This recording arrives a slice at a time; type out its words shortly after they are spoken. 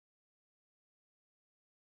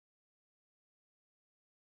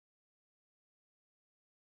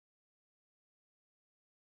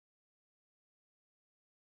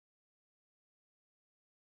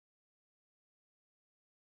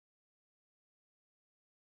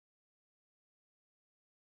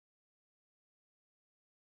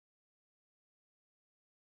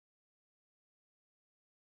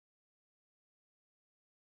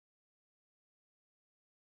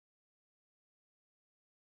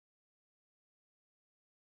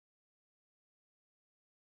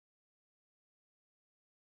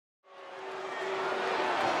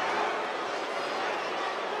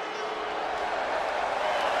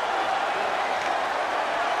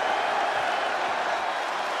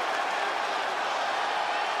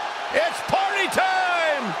It's party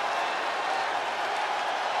time!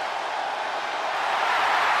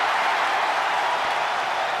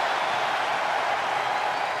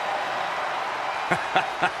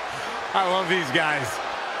 I love these guys.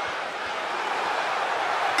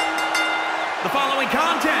 The following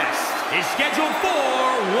contest is scheduled for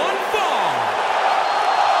one fall.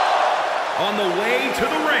 On the way to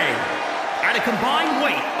the ring, at a combined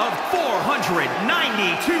weight of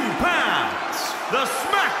 492 pounds, the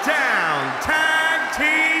SmackDown Tag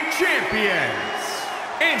Team Champions,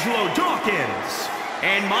 Angelo Dawkins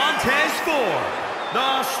and Montez Ford,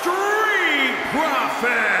 the Street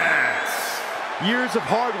Profits. Years of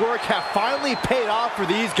hard work have finally paid off for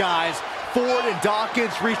these guys. Ford and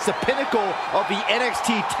Dawkins reached the pinnacle of the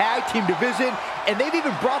NXT Tag Team division, and they've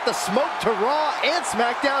even brought the smoke to Raw and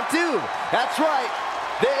SmackDown too. That's right,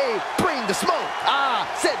 they bring the smoke.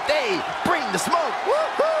 Said they bring the smoke.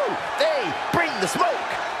 Woohoo! They bring the smoke.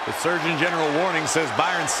 The Surgeon General warning says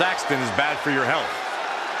Byron Saxton is bad for your health.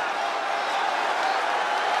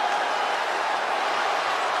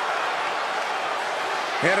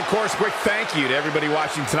 And of course, quick thank you to everybody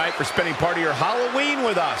watching tonight for spending part of your Halloween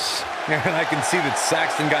with us. And I can see that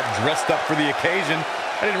Saxton got dressed up for the occasion.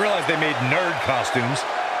 I didn't realize they made nerd costumes.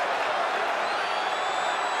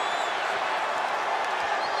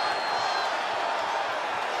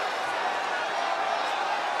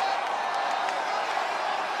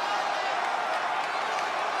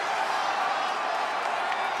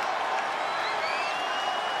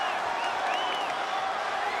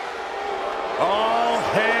 All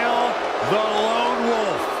hail the Lone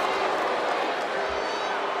Wolf.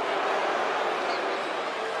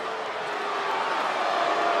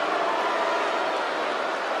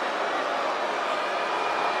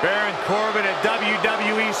 Baron Corbin, a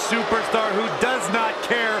WWE superstar who does not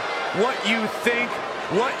care what you think,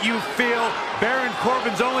 what you feel. Baron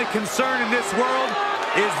Corbin's only concern in this world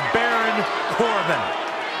is Baron Corbin.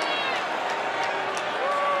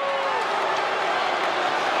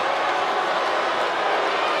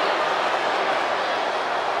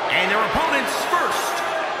 And their opponents first,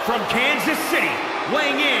 from Kansas City,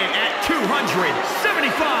 weighing in at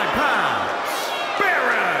 275 pounds,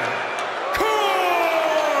 Baron Corbin!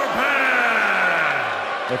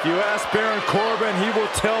 If you ask Baron Corbin, he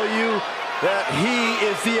will tell you that he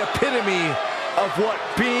is the epitome of what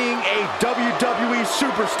being a WWE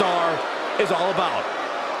superstar is all about.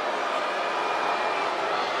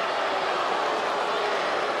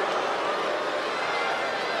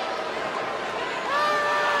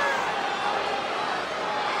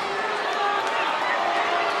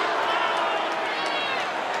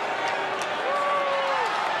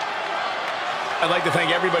 I'd like to thank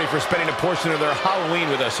everybody for spending a portion of their Halloween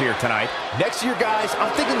with us here tonight. Next year, guys,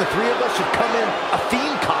 I'm thinking the three of us should come in a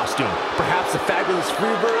theme costume. Perhaps the Fabulous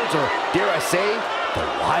Freebirds, or dare I say, the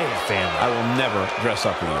Wyatt family. I will never dress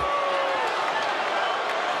up with you.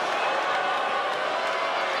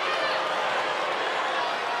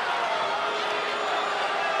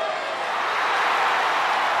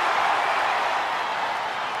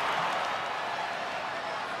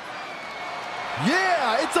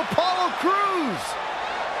 Yeah, it's Apollo Crews!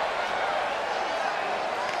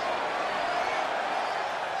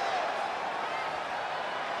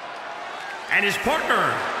 And his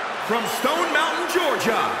partner, from Stone Mountain,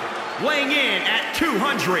 Georgia, weighing in at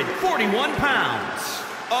 241 pounds,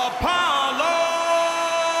 Apollo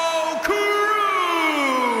Crews!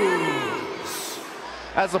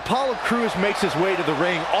 As Apollo Crews makes his way to the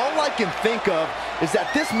ring, all I can think of is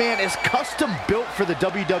that this man is custom built for the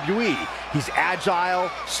WWE. He's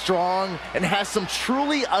agile, strong, and has some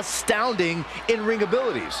truly astounding in-ring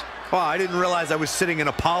abilities. Oh, I didn't realize I was sitting in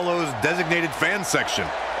Apollo's designated fan section.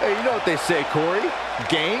 Hey, you know what they say, Corey?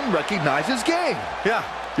 Game recognizes game. Yeah,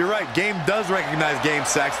 you're right. Game does recognize game,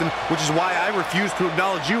 Saxton, which is why I refuse to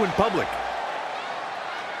acknowledge you in public.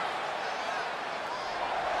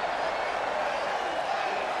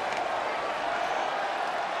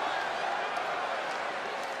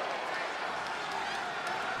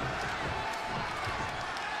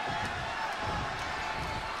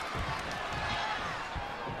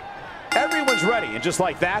 Everyone's ready, and just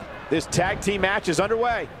like that, this tag team match is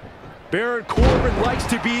underway. Baron Corbin likes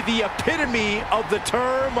to be the epitome of the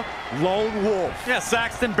term Lone Wolf. Yeah,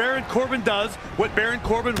 Saxton, Baron Corbin does what Baron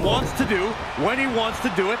Corbin wants to do, when he wants to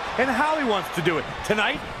do it, and how he wants to do it.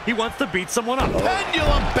 Tonight, he wants to beat someone up.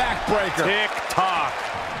 Pendulum backbreaker. Tick-tock.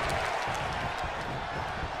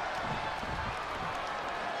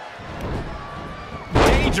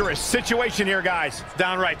 Dangerous situation here, guys. It's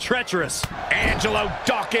downright treacherous. Angelo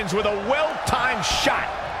Dawkins with a well-timed shot.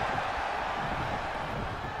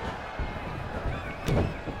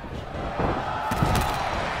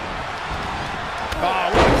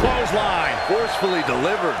 clothesline. Forcefully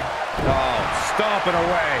delivered. Oh, stomping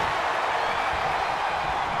away.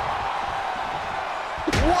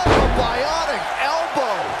 What a bionic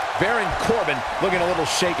elbow. Baron Corbin looking a little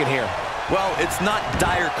shaken here. Well, it's not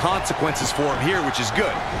dire consequences for him here, which is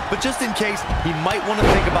good. But just in case, he might want to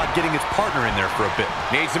think about getting his partner in there for a bit.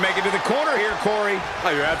 Needs to make it to the corner here, Corey.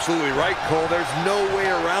 Oh, you're absolutely right, Cole. There's no way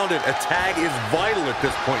around it. A tag is vital at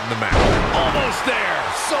this point in the match. Almost there.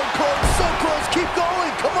 So close, keep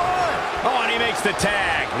going, come on. Oh, and he makes the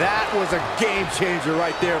tag. That was a game changer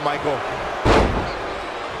right there, Michael.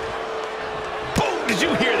 Boom, did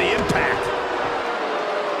you hear the impact?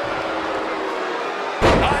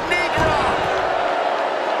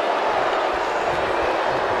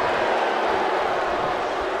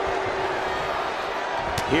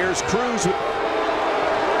 Here's Cruz.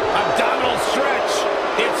 Abdominal stretch.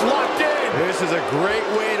 It's locked in. This is a great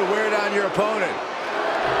way to wear down your opponent.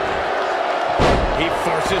 He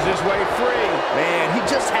forces his way free. Man, he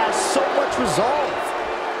just has so much resolve.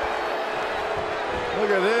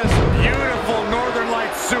 Look at this. Beautiful Northern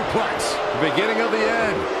Lights suplex. Beginning of the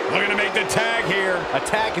end. Looking to make the tag here. A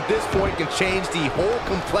tag at this point can change the whole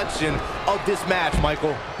complexion of this match,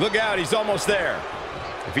 Michael. Look out, he's almost there.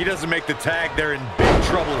 If he doesn't make the tag, they're in big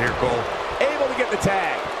trouble here, Cole. Able to get the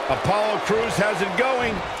tag. Apollo Crews has it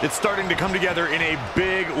going. It's starting to come together in a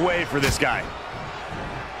big way for this guy.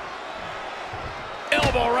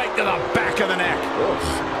 Elbow right to the back of the neck. Oof.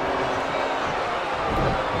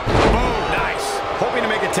 Boom, nice. Hoping to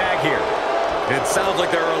make a tag here. It sounds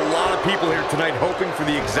like there are a lot of people here tonight hoping for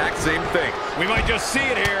the exact same thing. We might just see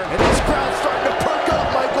it here. And this crowd's starting to perk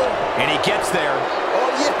up, Michael. And he gets there.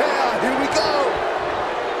 Oh, yeah, here we go.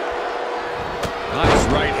 Nice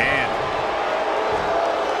right hand.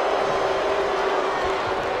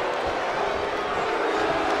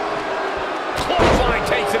 Clothesline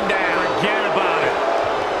takes him down. Forget about it.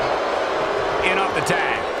 In off the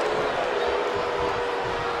tag.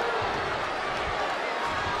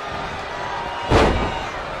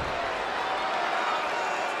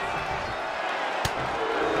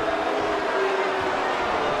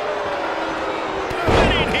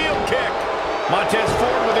 Winning heel kick. Montez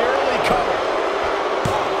Ford with the early cover.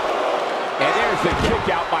 And there's the kick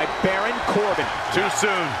out by Baron Corbin. Too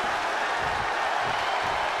soon.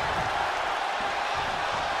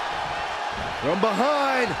 From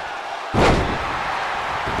behind.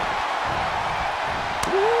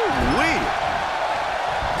 Woo-wee.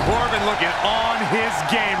 Corbin looking on his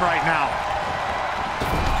game right now.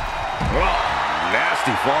 Oh,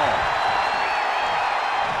 nasty fall.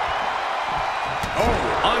 Oh,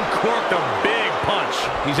 uncorked a big punch.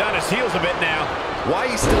 He's on his heels a bit now. Why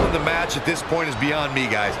he's still in the match at this point is beyond me,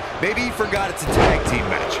 guys. Maybe he forgot it's a tag team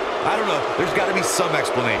match. I don't know. There's got to be some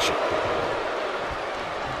explanation.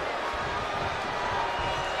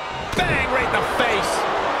 Bang right in the face.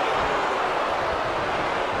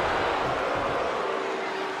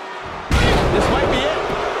 This might be it.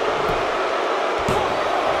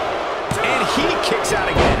 And he kicks out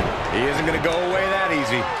again. He isn't going to go away that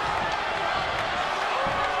easy.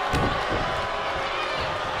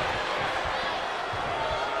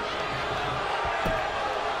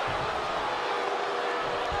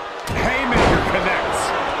 Haymaker connects.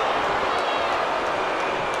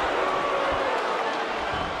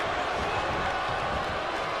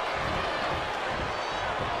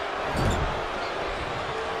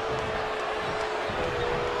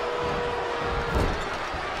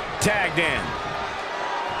 Tagged in.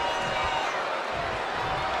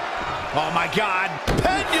 Oh my God.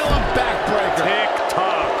 Pendulum backbreaker.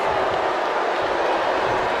 Tick-tock.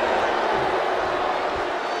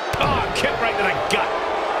 Oh, kick right to the gut.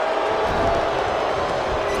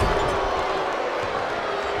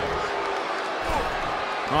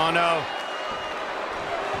 Oh no.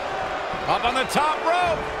 Up on the top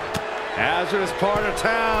rope. Hazardous part of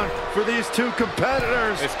town for these two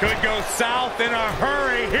competitors. This could go south in a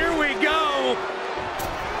hurry. Here we go.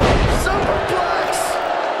 Superplex.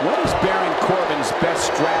 What is Baron Corbin's best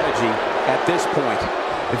strategy at this point?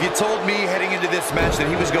 If you told me heading into this match that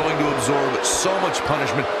he was going to absorb so much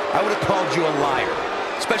punishment, I would have called you a liar.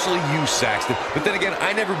 Especially you, Saxton. But then again,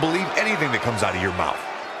 I never believe anything that comes out of your mouth.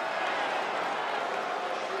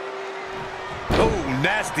 Oh,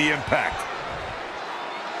 nasty impact.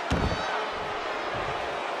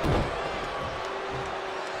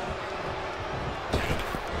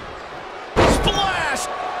 Splash!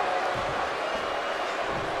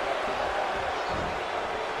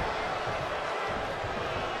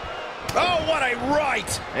 Oh, what a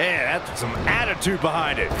right! Yeah, that's some attitude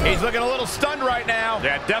behind it. He's looking a little stunned right now.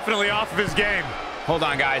 Yeah, definitely off of his game. Hold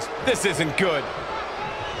on, guys. This isn't good.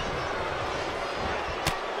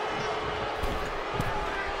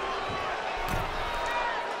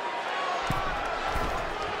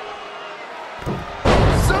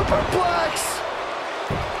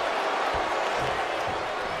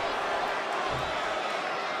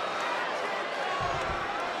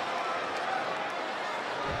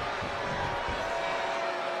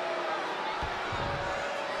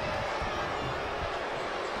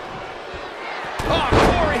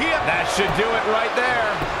 should do it right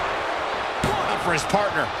there. Out for his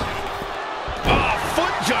partner. Oh,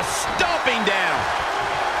 foot just stomping down.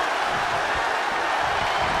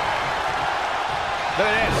 Look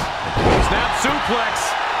at this. Snap suplex.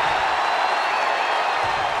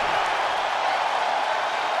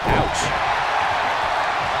 Ouch.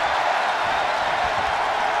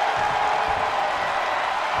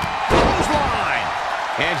 Clothesline.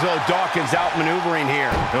 Angelo Dawkins outmaneuvering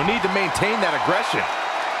here. No need to maintain that aggression.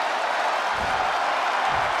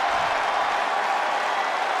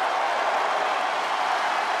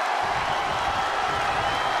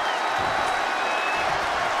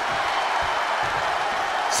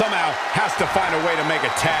 Somehow has to find a way to make a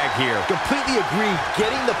tag here. Completely agree.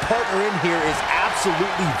 Getting the partner in here is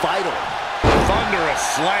absolutely vital. Thunderous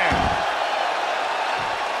slam.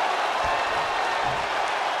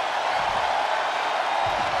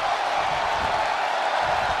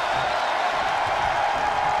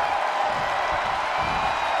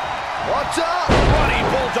 Watch out! Running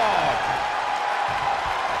Bulldog.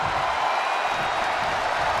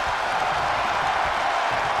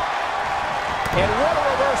 And what a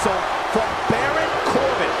reversal from Baron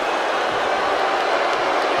Corbin.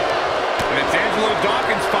 And it's Angelo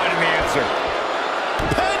Dawkins finding the answer.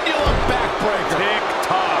 Pendulum backbreaker.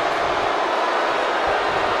 Tick-tock.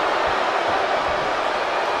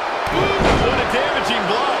 What a damaging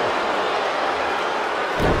blow.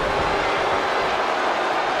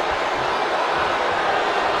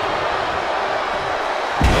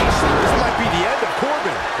 This might be the end of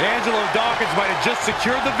Corbin. Angelo Dawkins might have just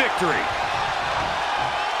secured the victory.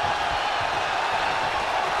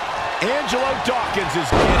 Angelo Dawkins is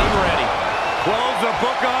getting ready. Close the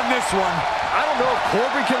book on this one. I don't know if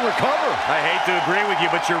Corbin can recover. I hate to agree with you,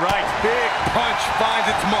 but you're right. Big punch finds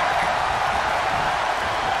its mark.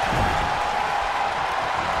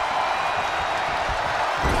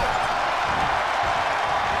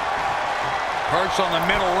 Perch on the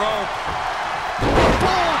middle rope.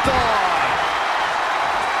 Bulldog!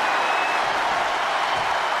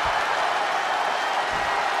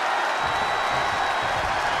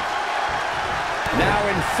 Now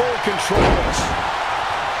in full control.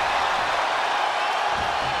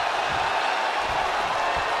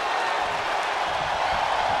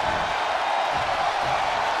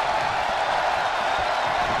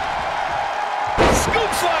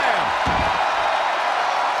 Scoop slam.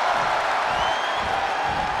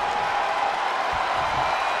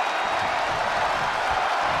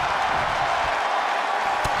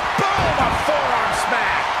 Boom, a forearm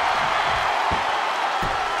smack.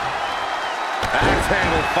 Axe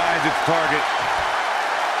handle finds its target.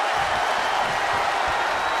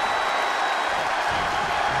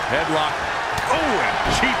 Headlock. Oh, and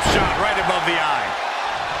cheap shot right above the eye.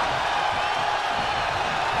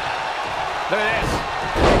 Look at this.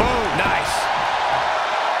 Boom, nice.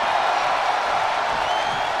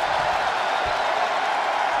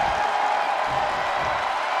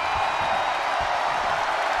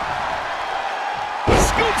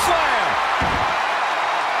 Scoop slam.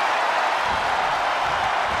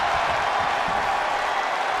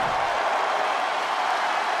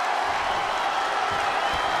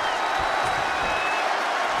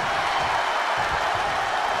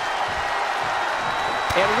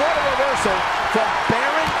 And what a reversal from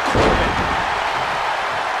Baron Corbin.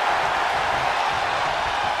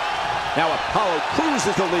 Now Apollo Crews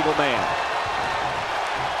is the legal man.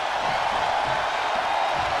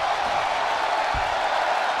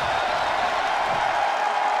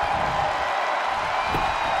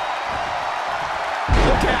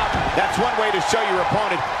 Look out. That's one way to show your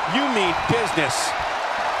opponent you mean business.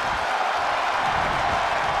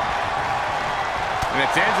 And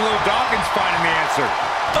it's Angelo Dawkins finding the answer.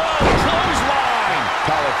 Oh, clothesline.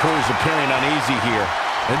 Apollo Crews appearing uneasy here.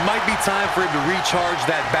 It might be time for him to recharge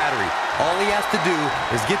that battery. All he has to do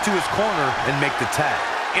is get to his corner and make the tag.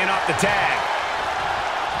 In off the tag.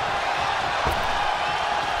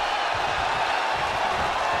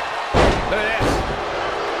 Look at this.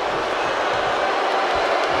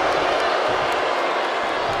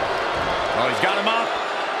 Oh, he's got him up.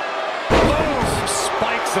 Boom!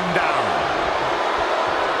 Spikes him down.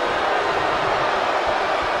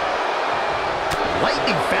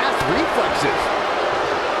 Lightning fast reflexes.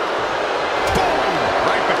 Boom!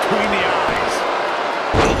 Right between the eyes.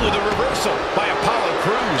 Ooh, the reversal by Apollo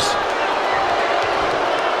Crews.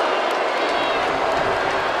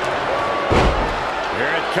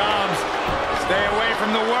 Here it comes. Stay away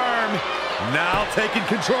from the worm. Now taking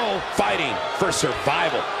control. Fighting for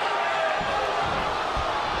survival.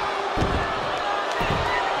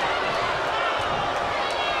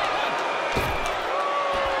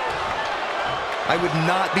 I would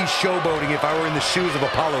not be showboating if I were in the shoes of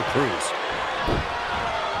Apollo Crews.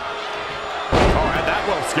 Oh, had that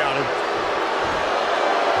well scouted.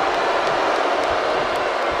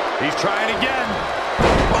 He's trying again.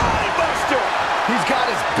 Buster! He's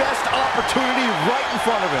got his best opportunity right in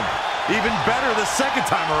front of him. Even better the second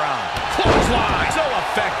time around. Clothesline. So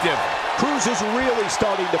effective. Crews is really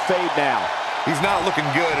starting to fade now. He's not looking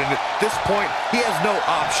good, and at this point, he has no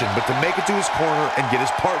option but to make it to his corner and get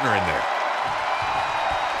his partner in there.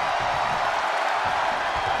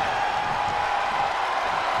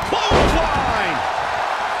 Clothesline.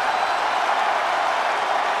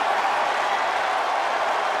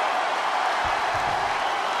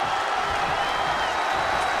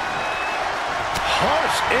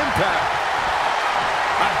 Harsh impact.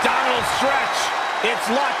 Abdominal stretch. It's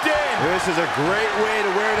locked in. This is a great way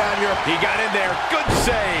to wear down your... He got in there. Good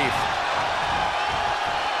save.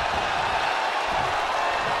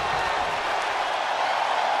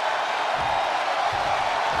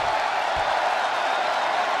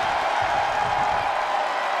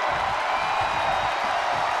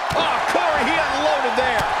 Oh, Corey, he unloaded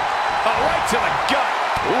there. Oh, right to the gut.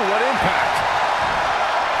 Ooh, what impact.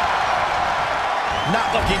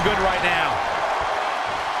 Not looking good right now.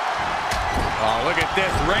 Oh, look at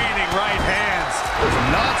this, raining right hands.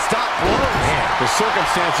 Non-stop blows. Man, the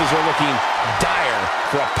circumstances are looking dire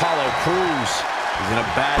for Apollo Crews. He's in a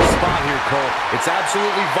bad spot here, Cole. It's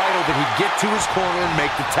absolutely vital that he get to his corner and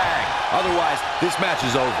make the tag. Otherwise, this match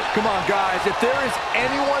is over. Come on, guys. If there is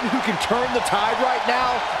anyone who can turn the tide right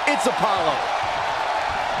now, it's Apollo.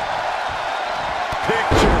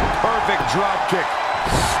 Picture perfect drop kick.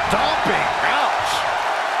 Stomping. Ouch.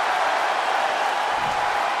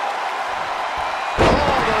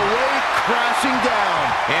 All the way crashing down.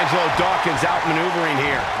 Angelo Dawkins outmaneuvering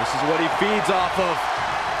here. This is what he feeds off of.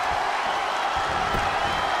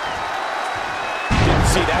 Didn't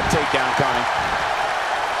see that takedown coming.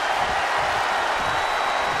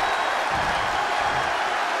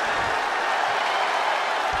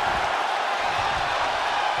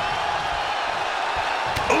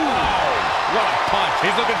 What a punch.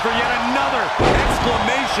 He's looking for yet another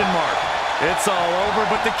exclamation mark. It's all over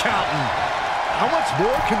but the counting. How much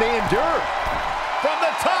more can they endure? From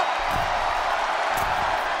the top.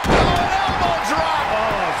 Oh, an elbow drop.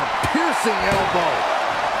 Oh, it's a piercing elbow.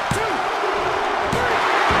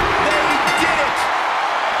 They did it.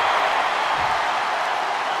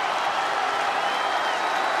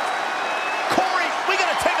 Corey, we got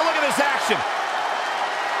to take a look at this action.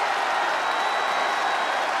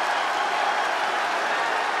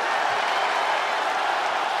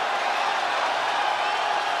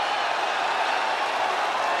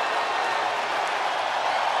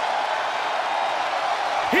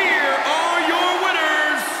 Here are your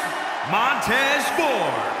winners, Montez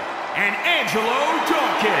Ford and Angelo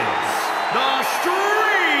Dawkins, the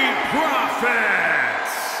Street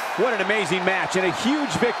Profits. What an amazing match and a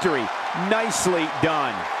huge victory. Nicely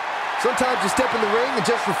done. Sometimes you step in the ring and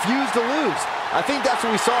just refuse to lose. I think that's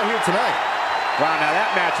what we saw here tonight. Wow, now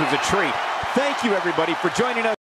that match was a treat. Thank you, everybody, for joining us.